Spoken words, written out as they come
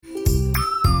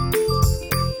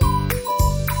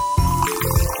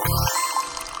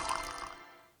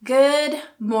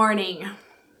morning.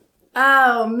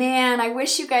 Oh man, I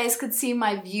wish you guys could see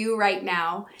my view right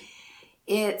now.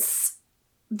 It's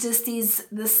just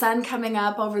the sun coming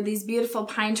up over these beautiful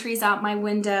pine trees out my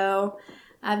window.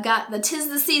 I've got the 'Tis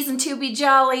the Season to Be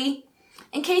Jolly.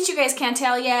 In case you guys can't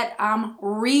tell yet, I'm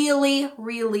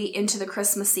really into the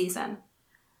Christmas season.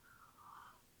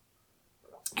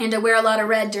 And I wear a lot of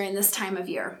red during this time of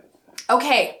year.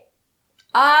 Okay.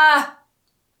 I've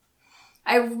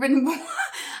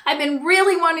been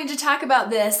really wanting to talk about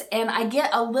this, and I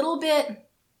get a little bit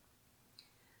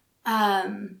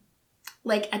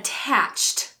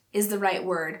attached is the right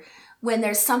word when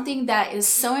there's something that is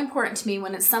so important to me,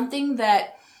 when it's something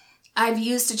that I've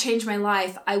used to change my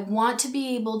life. I want to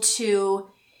be able to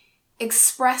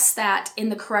express that in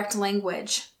the correct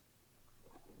language.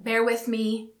 Bear with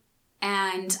me,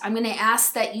 and I'm going to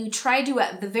ask that you try to,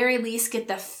 at the very least, get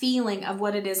the feeling of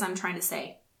what it is I'm trying to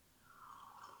say.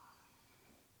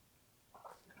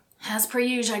 As per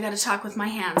usual, I got to talk with my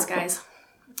hands, guys.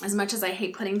 As much as I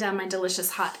hate putting down my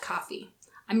delicious hot coffee.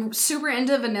 I'm super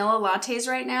into vanilla lattes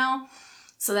right now,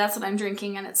 so that's what I'm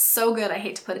drinking, and it's so good I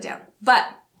hate to put it down.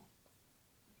 But,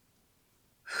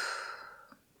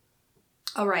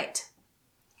 all right.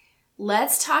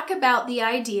 Let's talk about the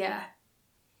idea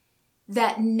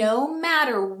that no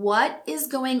matter what is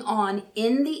going on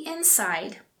in the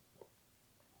inside,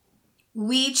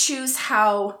 we choose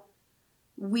how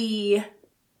we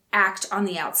act on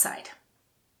the outside.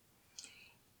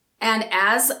 And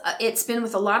as it's been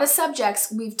with a lot of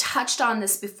subjects, we've touched on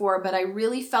this before, but I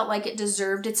really felt like it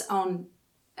deserved its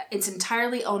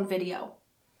entirely own video.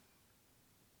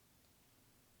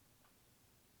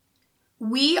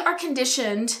 We are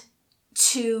conditioned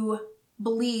to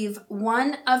believe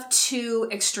one of two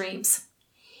extremes.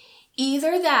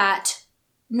 Either that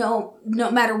no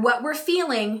matter what we're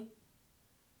feeling,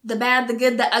 the bad, the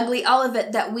good, the ugly, all of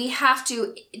it, that we have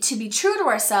to be true to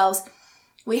ourselves,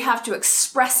 we have to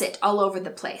express it all over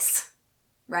the place,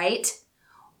 right?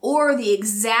 Or the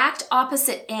exact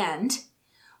opposite end,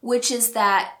 which is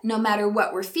that no matter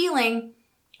what we're feeling,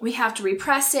 we have to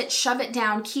repress it, shove it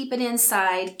down, keep it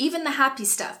inside, even the happy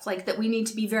stuff, like that we need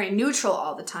to be very neutral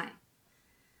all the time.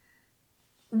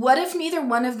 What if neither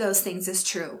one of those things is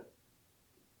true?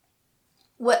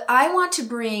 What I want to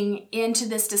bring into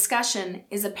this discussion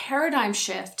is a paradigm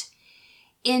shift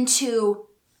into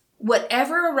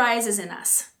whatever arises in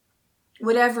us,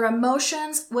 whatever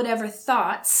emotions, whatever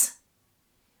thoughts.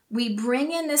 We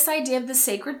bring in this idea of the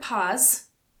sacred pause,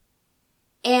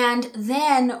 and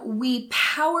then we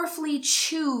powerfully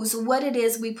choose what it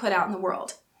is we put out in the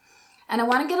world. And I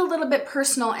want to get a little bit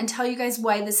personal and tell you guys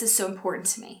why this is so important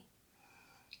to me,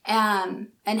 and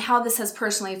how this has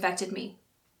personally affected me.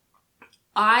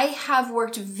 I have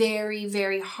worked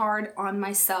very hard on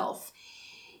myself,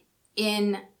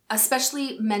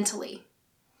 especially mentally.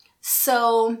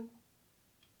 So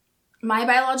my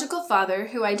biological father,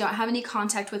 who I don't have any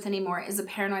contact with anymore, is a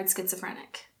paranoid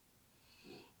schizophrenic.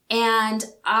 And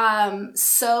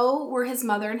so were his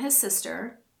mother and his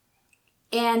sister.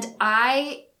 And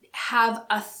I have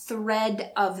a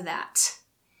thread of that.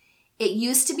 It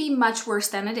used to be much worse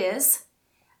than it is.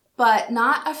 But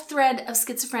not a thread of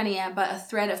schizophrenia, but a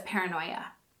thread of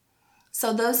paranoia.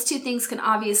 So those two things can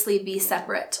obviously be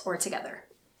separate or together.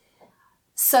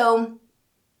 So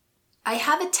I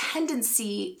have a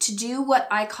tendency to do what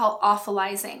I call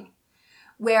awfulizing,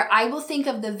 where I will think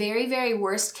of the very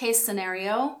worst case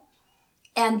scenario,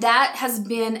 and that has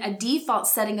been a default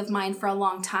setting of mine for a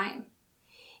long time.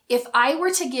 If I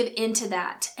were to give into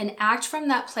that and act from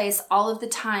that place all of the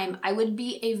time, I would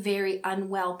be a very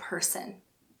unwell person.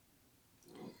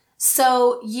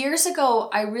 So years ago,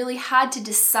 I really had to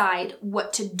decide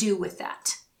what to do with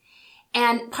that.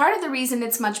 And part of the reason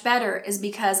it's much better is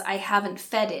because I haven't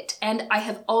fed it. And I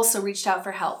have also reached out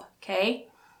for help, okay?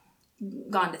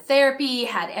 Gone to therapy,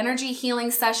 had energy healing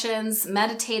sessions,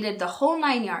 meditated, the whole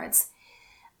 9 yards.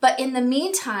 But in the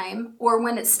meantime, or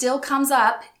when it still comes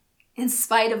up, in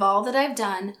spite of all that I've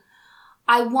done,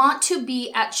 I want to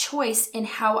be at choice in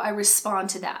how I respond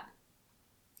to that.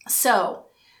 So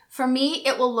for me,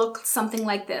 it will look something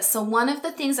like this. So one of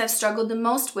the things I've struggled the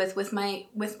most with my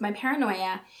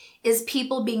paranoia is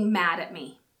people being mad at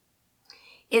me.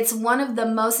 It's one of the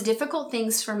most difficult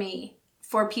things for me,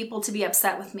 for people to be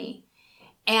upset with me.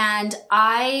 And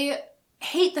I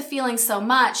hate the feeling so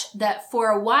much that for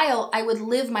a while I would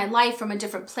live my life from a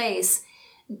different place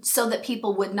so that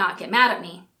people would not get mad at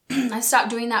me. I stopped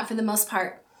doing that for the most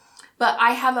part. But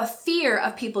I have a fear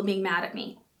of people being mad at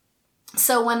me.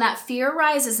 So when that fear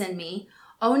rises in me,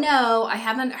 oh no, I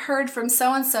haven't heard from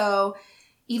so-and-so,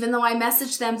 even though I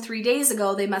messaged them 3 days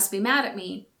ago, they must be mad at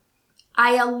me.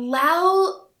 I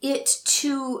allow it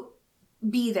to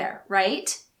be there,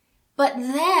 right? But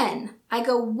then I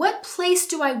go, what place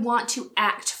do I want to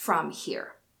act from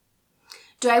here?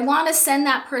 Do I want to send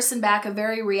that person back a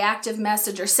very reactive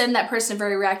message, or send that person a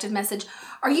very reactive message?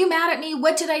 Are you mad at me?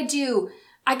 What did I do?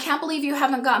 I can't believe you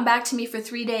haven't gotten back to me for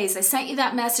 3 days. I sent you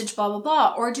that message, blah, blah,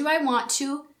 blah. Or do I want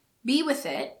to be with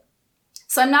it?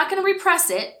 So I'm not going to repress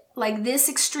it like this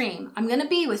extreme. I'm going to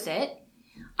be with it.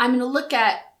 I'm going to look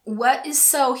at what is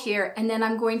so here, and then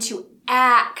I'm going to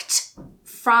act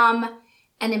from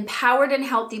an empowered and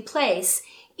healthy place,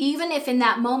 even if in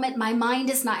that moment my mind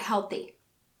is not healthy.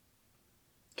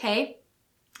 Okay?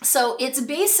 So it's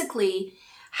basically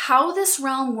how this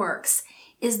realm works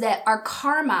is that our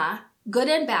karma, good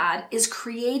and bad, is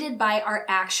created by our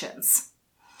actions.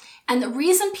 And the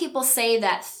reason people say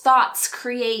that thoughts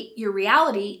create your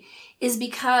reality is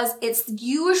because it's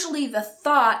usually the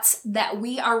thoughts that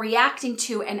we are reacting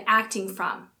to and acting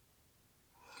from.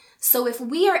 So if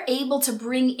we are able to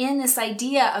bring in this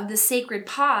idea of the sacred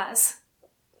pause,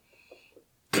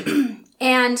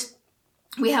 and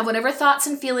we have whatever thoughts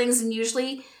and feelings, and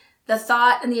usually the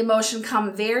thought and the emotion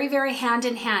come very, very hand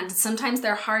in hand. Sometimes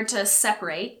they're hard to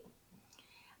separate.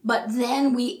 But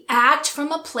then we act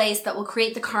from a place that will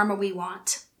create the karma we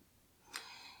want.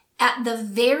 At the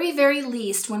very, very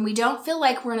least, when we don't feel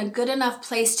like we're in a good enough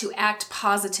place to act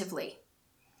positively,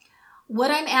 what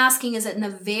I'm asking is that in the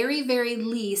very, very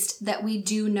least that we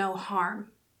do no harm.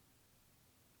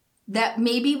 That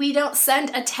maybe we don't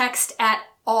send a text at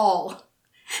all.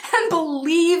 And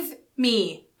believe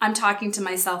me, I'm talking to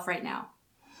myself right now.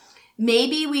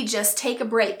 Maybe we just take a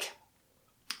break.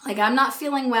 Like, I'm not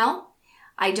feeling well.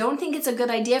 I don't think it's a good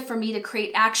idea for me to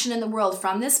create action in the world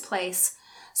from this place.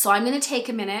 So I'm going to take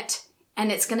a minute, and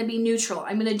it's going to be neutral.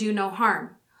 I'm going to do no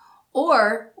harm.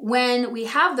 Or when we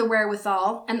have the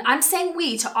wherewithal, and I'm saying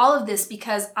we to all of this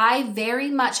because I very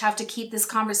much have to keep this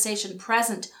conversation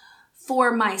present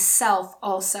for myself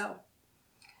also.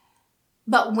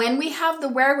 But when we have the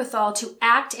wherewithal to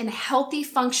act in healthy,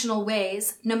 functional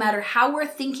ways, no matter how we're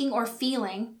thinking or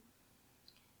feeling,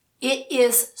 it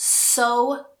is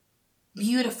so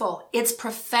beautiful. It's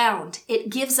profound. It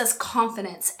gives us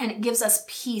confidence, and it gives us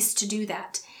peace to do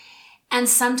that. And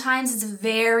sometimes it's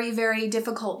very, very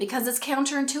difficult because it's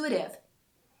counterintuitive.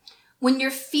 When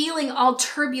you're feeling all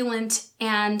turbulent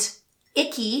and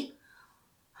icky,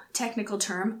 technical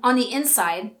term, on the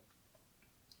inside,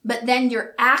 but then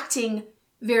you're acting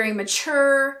very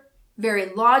mature, very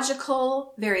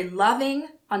logical, very loving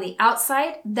on the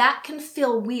outside, that can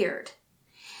feel weird.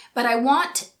 But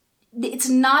it's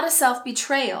not a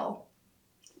self-betrayal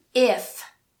if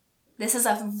this is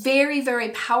a very, very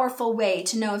powerful way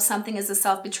to know if something is a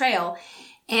self-betrayal.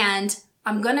 And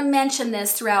I'm going to mention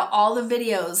this throughout all the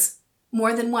videos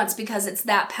more than once because it's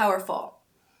that powerful.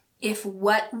 If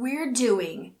what we're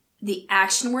doing, the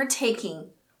action we're taking,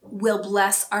 will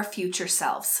bless our future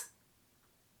selves.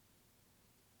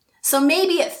 So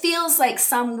maybe it feels like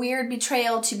some weird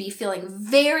betrayal to be feeling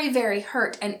very, very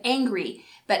hurt and angry,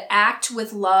 but act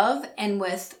with love and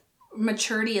with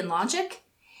maturity and logic.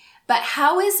 But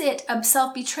how is it a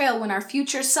self-betrayal when our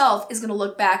future self is going to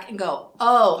look back and go,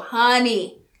 oh,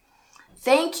 honey,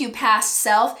 thank you, past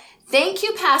self. Thank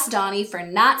you, past Donnie, for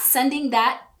not sending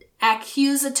that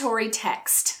accusatory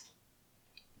text.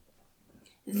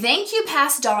 Thank you,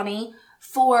 past Donnie,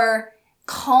 for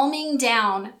calming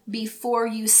down before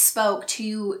you spoke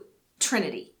to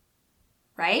Trinity,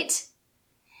 right?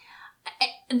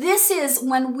 This is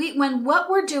when what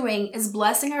we're doing is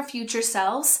blessing our future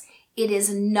selves. It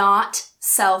is not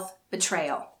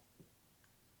self-betrayal.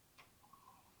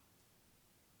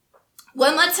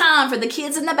 One more time for the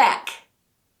kids in the back.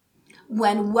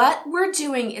 When what we're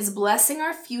doing is blessing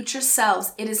our future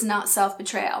selves, it is not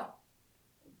self-betrayal.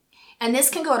 And this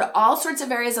can go to all sorts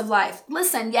of areas of life.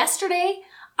 Listen, yesterday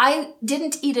I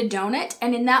didn't eat a donut,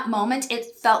 and in that moment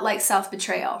it felt like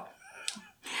self-betrayal.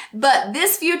 But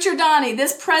this future Donnie,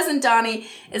 this present Donnie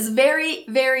is very,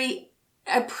 very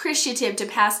appreciative to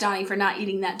past Donnie for not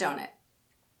eating that donut.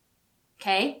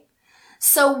 Okay?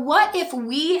 So what if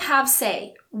we have,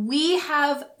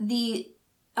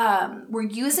 we're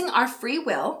using our free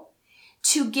will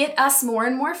to get us more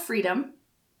and more freedom,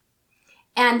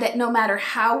 and that no matter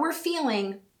how we're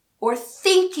feeling or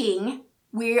thinking,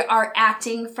 we are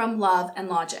acting from love and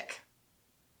logic.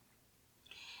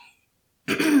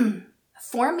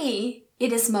 For me,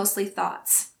 it is mostly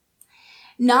thoughts.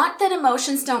 Not that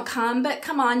emotions don't come, but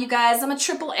come on, you guys, I'm a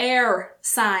triple air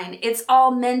sign. It's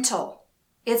all mental.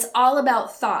 It's all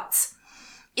about thoughts.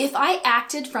 If I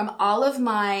acted from all of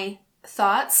my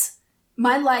thoughts,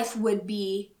 my life would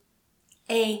be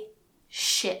a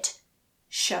shit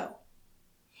show.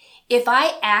 If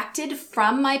I acted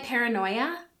from my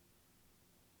paranoia,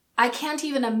 I can't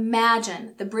even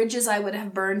imagine the bridges I would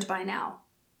have burned by now.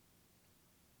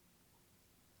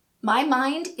 My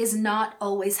mind is not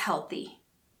always healthy,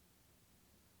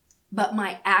 but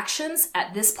my actions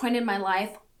at this point in my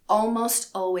life almost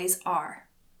always are.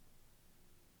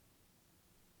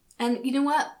 And you know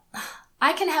what?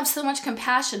 I can have so much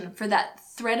compassion for that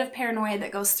thread of paranoia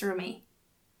that goes through me.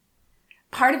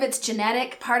 Part of it's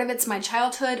genetic, part of it's my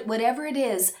childhood, whatever it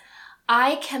is,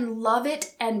 I can love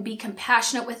it and be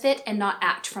compassionate with it and not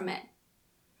act from it.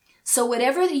 So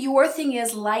whatever your thing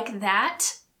is like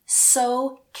that,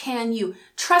 so can you.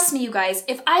 Trust me, you guys,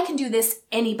 if I can do this,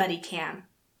 anybody can.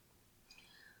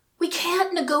 We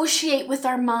can't negotiate with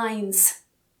our minds.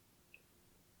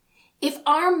 If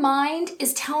our mind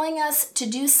is telling us to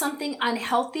do something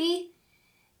unhealthy,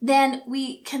 then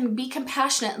we can be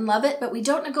compassionate and love it, but we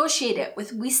don't negotiate it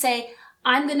with, we say,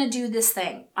 I'm going to do this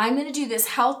thing. I'm going to do this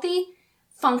healthy,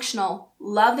 functional,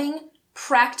 loving,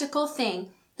 practical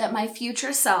thing that my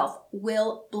future self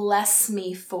will bless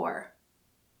me for.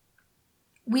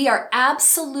 We are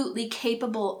absolutely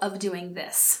capable of doing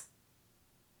this.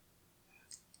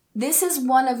 This is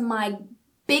one of my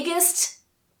biggest,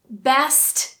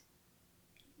 best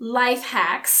life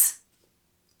hacks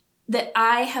that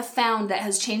I have found that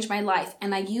has changed my life,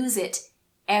 and I use it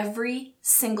every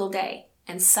single day.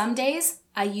 And some days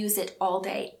I use it all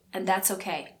day, and that's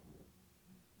okay.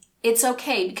 It's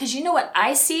okay, because you know what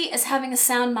I see as having a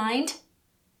sound mind?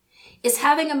 Is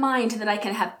having a mind that I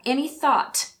can have any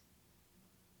thought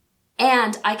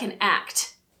and I can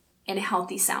act in a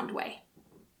healthy, sound way.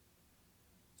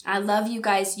 I love you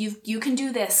guys. You can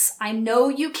do this. I know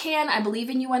you can. I believe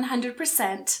in you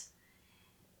 100%.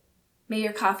 May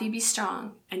your coffee be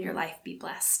strong and your life be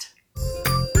blessed.